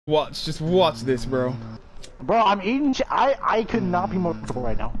Watch, just watch this, bro. Bro, I'm eating. I could not be more comfortable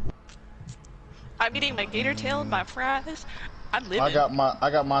right now. I'm eating my gator tail and my fries. I'm living. I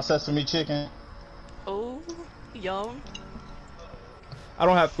got my sesame chicken. Oh, yum. I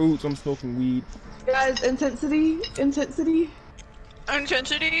don't have food, so I'm smoking weed. Guys, intensity, Intensity,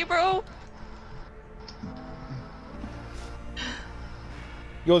 bro.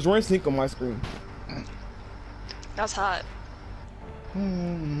 Yo, it's running sync on my screen. That's hot.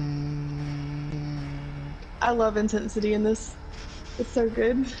 I love intensity in this. It's so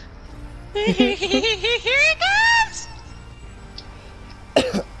good. Here it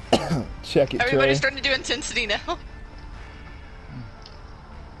comes! Check it, Everybody's Trey. starting to do intensity now.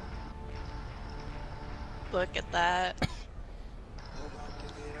 Look at that.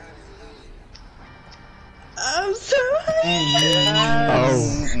 I'm so happy.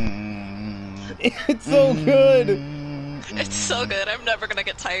 It's so good. It's so good. I'm never gonna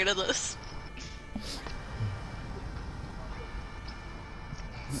get tired of this.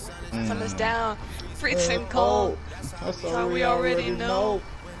 Sun is down. Freezing cold. So we already know.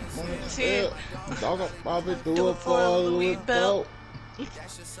 See it. Do it for a Louis belt.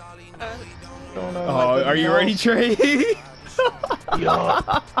 Oh, are you ready, Trey? Yeah.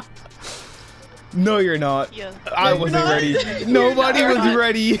 No, you're not. Yeah. I wasn't ready. Nobody was not.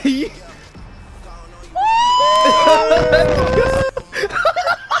 ready.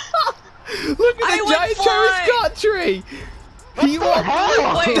 Look at the giant Travis Scott tree. He won.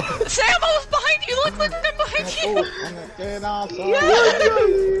 Wait, Sam, I was behind you. Look, I'm behind you.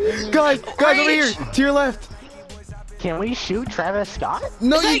 Guys, over here, to your left. Can we shoot Travis Scott?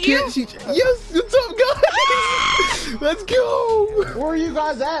 No, Is you that can't shoot. Yes, what's up, guys? Let's go. Where are you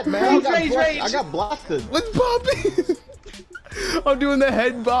guys at, man? Rage. I got blasted. Let's pop it. I'm doing the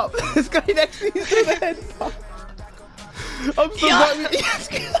head bop. This guy next to me is doing the head bop. I'm so glad we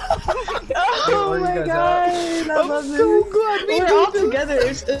Oh my god! I love I'm so glad we We're did all this. together.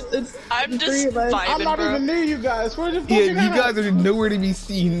 It's I'm the just three of us. vibing, I'm not bro. even near you guys. Where the fuck Yeah, you you guys? guys are nowhere to be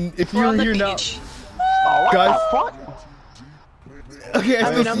seen. If We're you're on the here now. beach. Oh, what Guys. the fuck? Okay,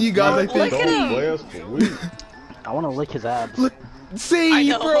 I still see you guys, I Look think. at him. I want to lick his abs. Look, I see,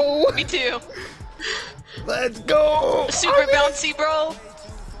 know. bro. Me too. Let's go. Super bouncy, bro.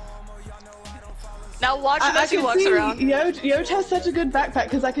 Now watch him I as he can walks see around. Yoj has such a good backpack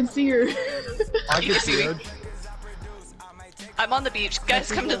because I can see her. You can see me. I'm on the beach.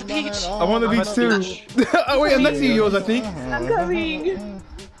 Guys, come to the beach. I'm on the beach too. Oh wait, I'm next to you, yours, I think. I'm coming.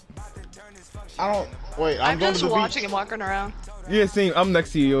 I don't. Wait, I'm going just to the watching beach. him walking around. Yeah, same. I'm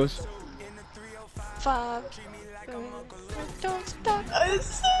next to you, yours. 5. Don't stop.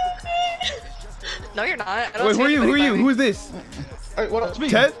 It's so good. No, you're not. I don't Wait, see who are you? anybody Who are you? by me. Who is this? Hey, what up?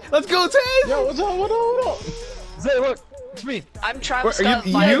 Ted? Let's go, Ted. Yo, what's up? What up? Zay, look, it's me. I'm Travis Wait, are Scott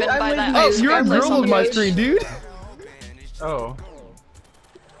you- vibing you? by I'm that with Oh, ice you're a cream place girl on on the my beach. screen, dude. Oh.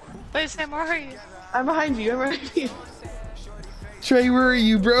 Wait, Sam, where are you? I'm behind you. I'm behind you. Trey, where are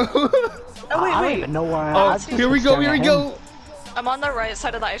you, bro? Oh I don't wait. even know where I am. Oh, I was just here we go. staring Here we at go. I'm on the right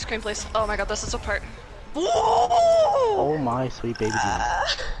side of the ice cream place. Oh my god, this is a part. him. Oh my sweet baby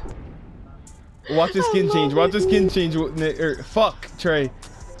Jesus. Watch the skin change. Watch the skin change. Fuck, Trey.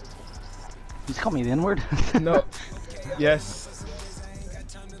 He's called me the N-word. No. Yes.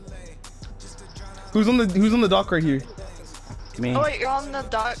 Who's on the dock right here? Me. Oh wait, you're on the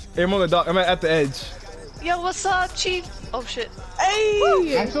dock. Hey, I'm on the dock. I'm at the edge. Yo, what's up, chief? Oh shit.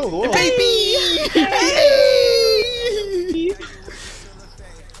 Hey. I'm so low. Baby!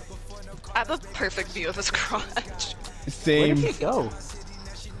 I have a perfect view of his crotch. Where Same. did he go?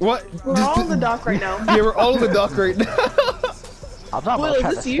 What? We're all on the dock right now. Yeah, we're all on the dock right now. I'm not Will, about is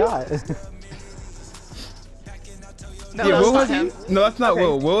Travis this you? Scott. No, Yeah, that's Will not has him. No, that's not Okay.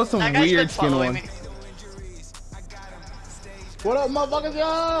 Will. Will has some That guy's been weird skin following on. me. What up, motherfuckers,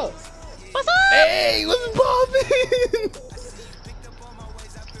 yo? What's up? Hey, what's poppin'?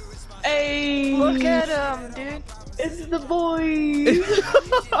 Hey. Look at him, dude. It's the boys.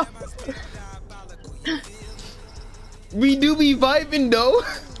 We do be vibing though.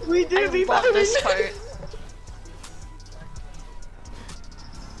 We do I be love this vibing.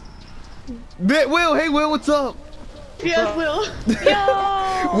 part. Will, hey Will, what's up? Yes, Will.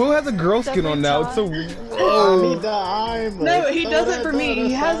 Yo! Will has a girl skin on now. It's so I whoa. need the I'm No, he does it for me.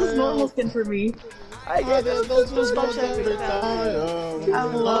 He has his normal skin for me. I get those goosebumps every time. I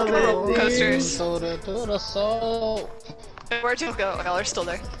love it, dude. Coasters. To the soul. Where'd you go? Y'all are still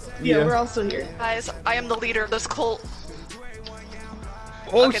there. Yeah, we're all still here. Guys, I am the leader of this cult.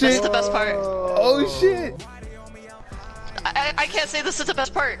 Oh Okay, this is shit. the best part. Oh shit. I can't say this is the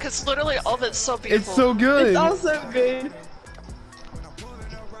best part because literally all of it's so beautiful. It's so good. It's all so good.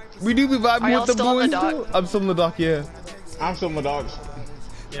 We do be Are vibing y'all with the still on the boys. dock? Though. I'm still on the dock, yeah. I'm still my dogs.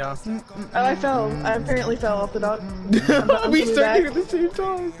 Yeah. Oh, I fell. I apparently fell off the dock. I'm We coming started back. at the same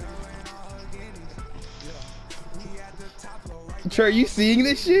time. Trey, are you seeing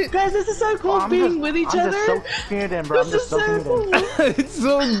this shit? Guys, this is so cool being with each I'm other. just soaking it in, bro. I'm This just is soaking so it in. cool. It's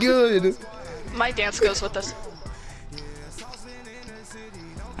so good. My dance goes with this.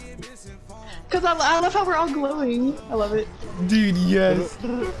 Cause I love how we're all glowing. I love it. Dude, yes.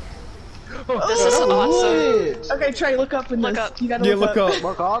 This is awesome. Okay, Trey, look up in Look this. up. You gotta Yeah, look look up. up.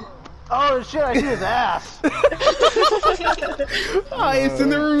 Look on. Oh shit, I see his ass. Highest in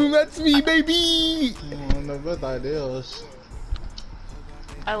the room, that's me, baby. One of the best ideas.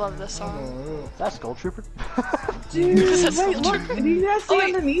 I love this song. That's Skull Trooper. Dude, That's wait, so look. true. Do you guys see Oh,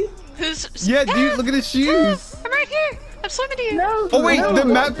 wait. underneath? Who's? Yeah, dude, look at his shoes. I'm right here. I'm swimming to you. No. Oh wait, no, the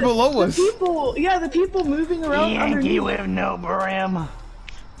look, map's below us. People, yeah, the people moving around Yankee underneath. with no brim.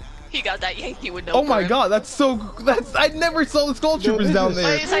 He got that Yankee with no. Oh my brim. god, that's so. That's. I never saw the Skull Troopers this down is- Oh,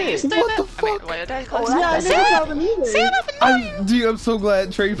 there. is that you standing? What the I mean, fuck? wait, did I Oh, Yeah, I that's never saw them either. Dude, I'm so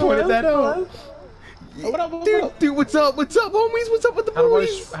glad Trey pointed that out. What up, what Dude, up? dude, what's up? What's up, homies? What's up with the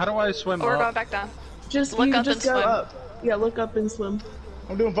boys? How do I swim Oh, we're up? going back down. Just Look you up just and go swim. up. Yeah, look up and swim.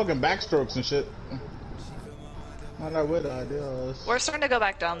 I'm doing fucking backstrokes and shit. Not that with the ideas. We're starting to go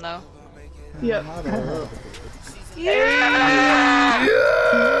back down though. Yep. Not that.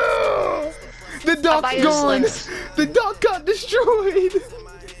 Yeah! The dock's buy you gone. slicks. The dock got destroyed.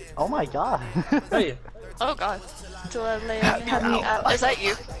 Oh my god. Hey, Oh god. Do I lay Is that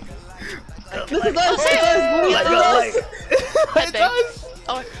you? This is us. Hey! It's us.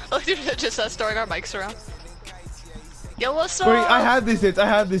 Oh, just us throwing our mics around. Yo, what's up? Wait, I have this dance. I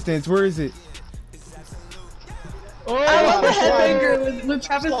have this dance. Where is it? I love the headbanger with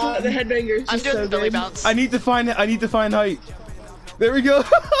Travis. The headbanger. Is I'm just doing so the Billy good. bounce. I need to find it. I need to find height. There we go.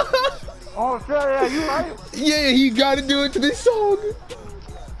 Oh shit, yeah, you right. Yeah, you gotta do it to this song.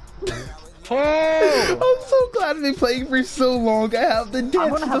 Oh! I'm so glad I've been playing for so long. I have the dance. I'm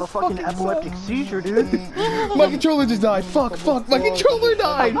gonna to have the a fucking epileptic song. seizure, dude. My controller just died. Fuck, my controller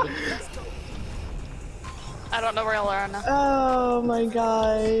died. I don't know where y'all are now. Oh my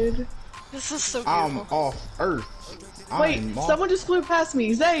god. This is so I'm beautiful. off Earth. Wait, I'm off. someone just flew past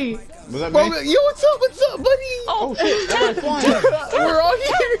me. Zay. Was that Bro, me? yo, what's up? What's up, buddy? Oh shit, everybody flying. We're all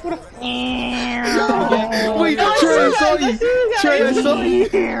here. Wait, No, I Trey, I see saw you you. guys, I see you guys. Trey, I saw you.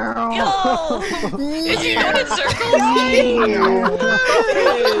 Yo! Is he going in circles?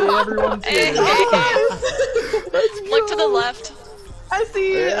 hey, everyone's Hey, here. hey, hey. Let's go. Look to the left. I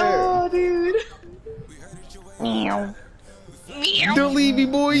see it. Oh, dude. Meow. Don't leave me,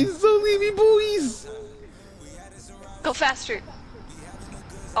 boys. Don't leave me, boys. Go faster.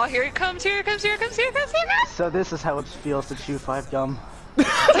 Oh, here it comes, here it comes, here it comes, here it comes, here it comes. So this is how it feels to chew 5 gum. I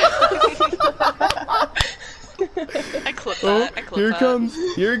clipped Oh, that. I clipped here it that. comes.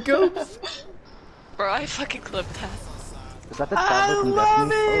 Here it comes. Bro, I fucking clipped that. Is that the I tablet from love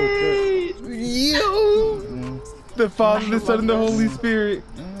Destiny? Oh shit. Yo. The Father, the Son, and the Holy Spirit.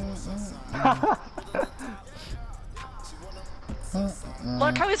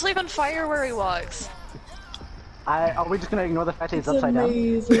 Look how he's leaving fire where he walks. Are we just gonna ignore the fact that he's It's upside down?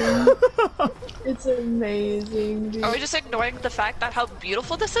 amazing. It's amazing, dude. Are we just ignoring the fact that how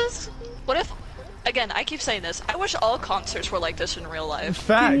beautiful this is? What if, again, I keep saying this, I wish all concerts were like this in real life.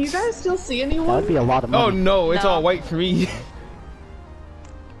 Facts. Can you guys still see That anyone? would be a lot of money. Oh no, it's No. all white for me.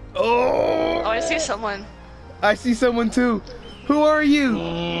 Oh. Oh, I see someone. I see someone too. Who are you?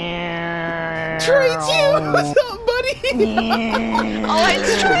 Trey, too. What's up, buddy? Oh,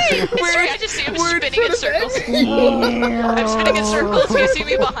 it's Trey! It's Trey, I just see him spinning in circles. I'm spinning in circles, you see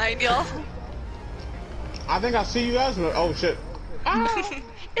me behind y'all. I think I see you guys. Oh shit.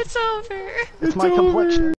 It's over. It's my over. complexion.